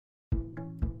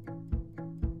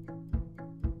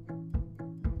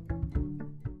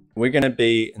We're going to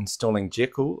be installing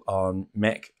Jekyll on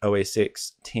Mac OS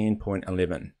X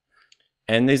 10.11.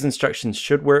 And these instructions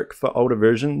should work for older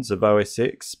versions of OS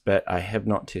X, but I have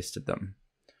not tested them.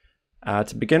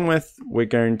 To begin with, we're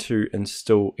going to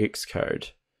install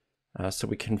Xcode. So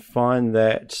we can find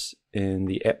that in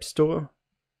the App Store.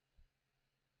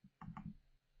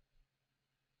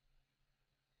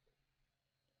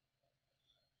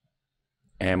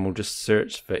 And we'll just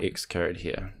search for Xcode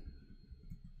here.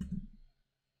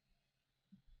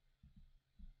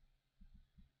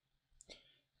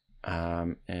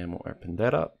 And we'll open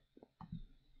that up.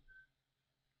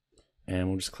 And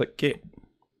we'll just click Get.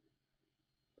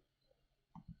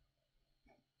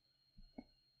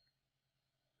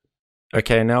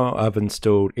 Okay, now I've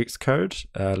installed Xcode.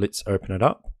 Let's open it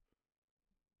up.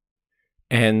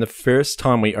 And the first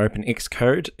time we open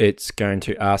Xcode, it's going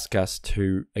to ask us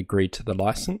to agree to the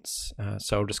license.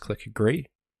 So I'll just click Agree,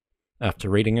 after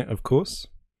reading it, of course.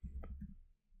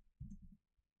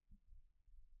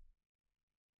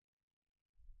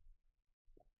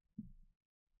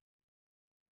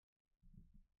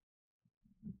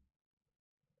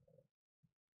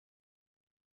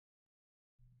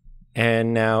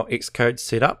 And now Xcode's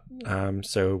set up,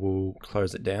 so we'll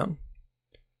close it down.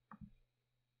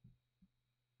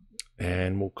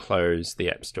 And we'll close the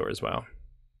App Store as well.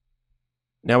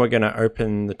 Now we're going to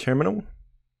open the terminal,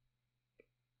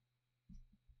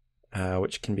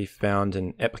 which can be found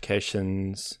in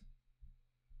Applications,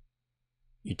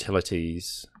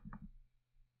 Utilities,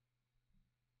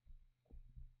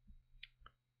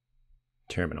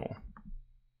 Terminal.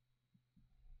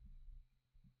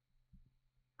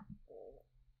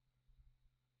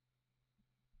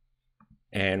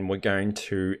 And we're going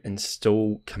to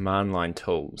install command line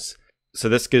tools. So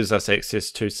this gives us access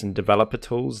to some developer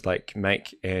tools like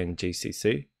Make and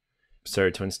GCC. So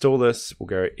to install this, we'll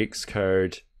go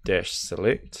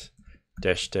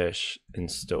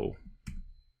xcode-select-install.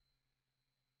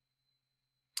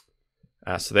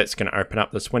 So that's going to open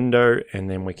up this window, and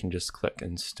then we can just click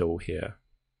install here.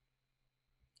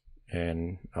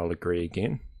 And I'll agree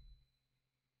again.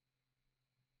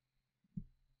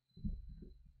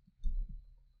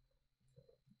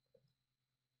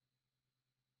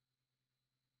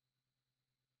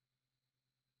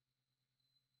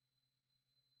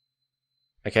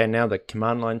 Okay, now the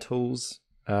command line tools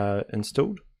are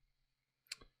installed.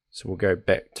 So we'll go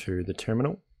back to the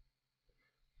terminal.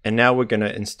 And now we're going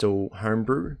to install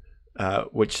Homebrew,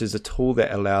 which is a tool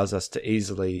that allows us to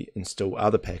easily install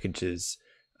other packages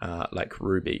like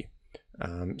Ruby.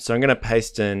 So I'm going to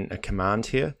paste in a command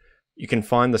here. You can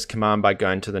find this command by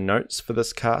going to the notes for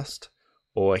this cast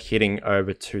or heading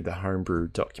over to the Homebrew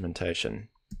documentation.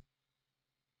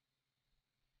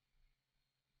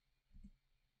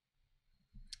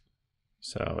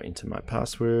 So I'll enter my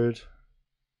password,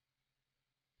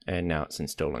 and now it's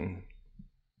installing.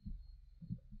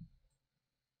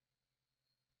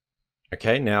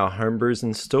 Okay, now Homebrew is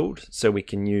installed, so we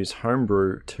can use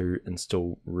Homebrew to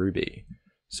install Ruby.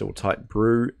 So we'll type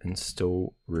brew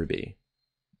install Ruby.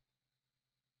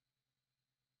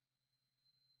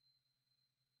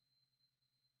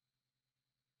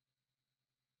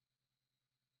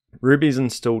 Ruby's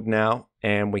installed now,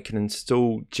 and we can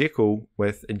install Jekyll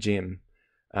with a gem.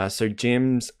 So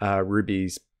gems are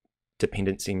Ruby's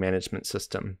dependency management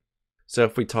system. So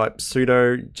if we type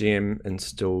sudo gem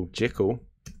install Jekyll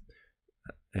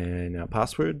and our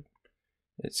password,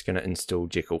 it's going to install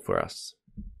Jekyll for us.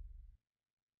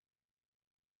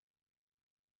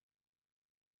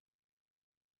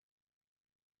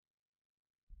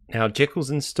 Now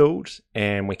Jekyll's installed,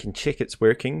 and we can check it's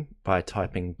working by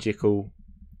typing Jekyll-v,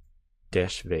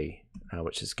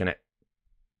 which is going to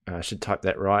I should type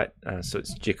that right. So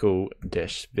it's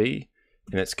Jekyll-v,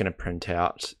 and it's going to print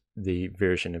out the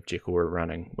version of Jekyll we're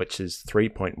running, which is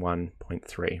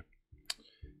 3.1.3.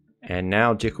 And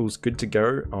now Jekyll's good to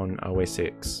go on OS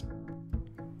X.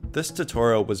 This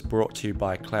tutorial was brought to you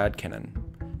by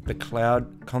CloudCannon, the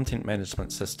cloud content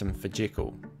management system for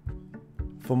Jekyll.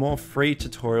 For more free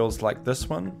tutorials like this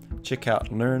one, check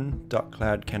out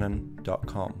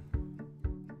learn.cloudcannon.com.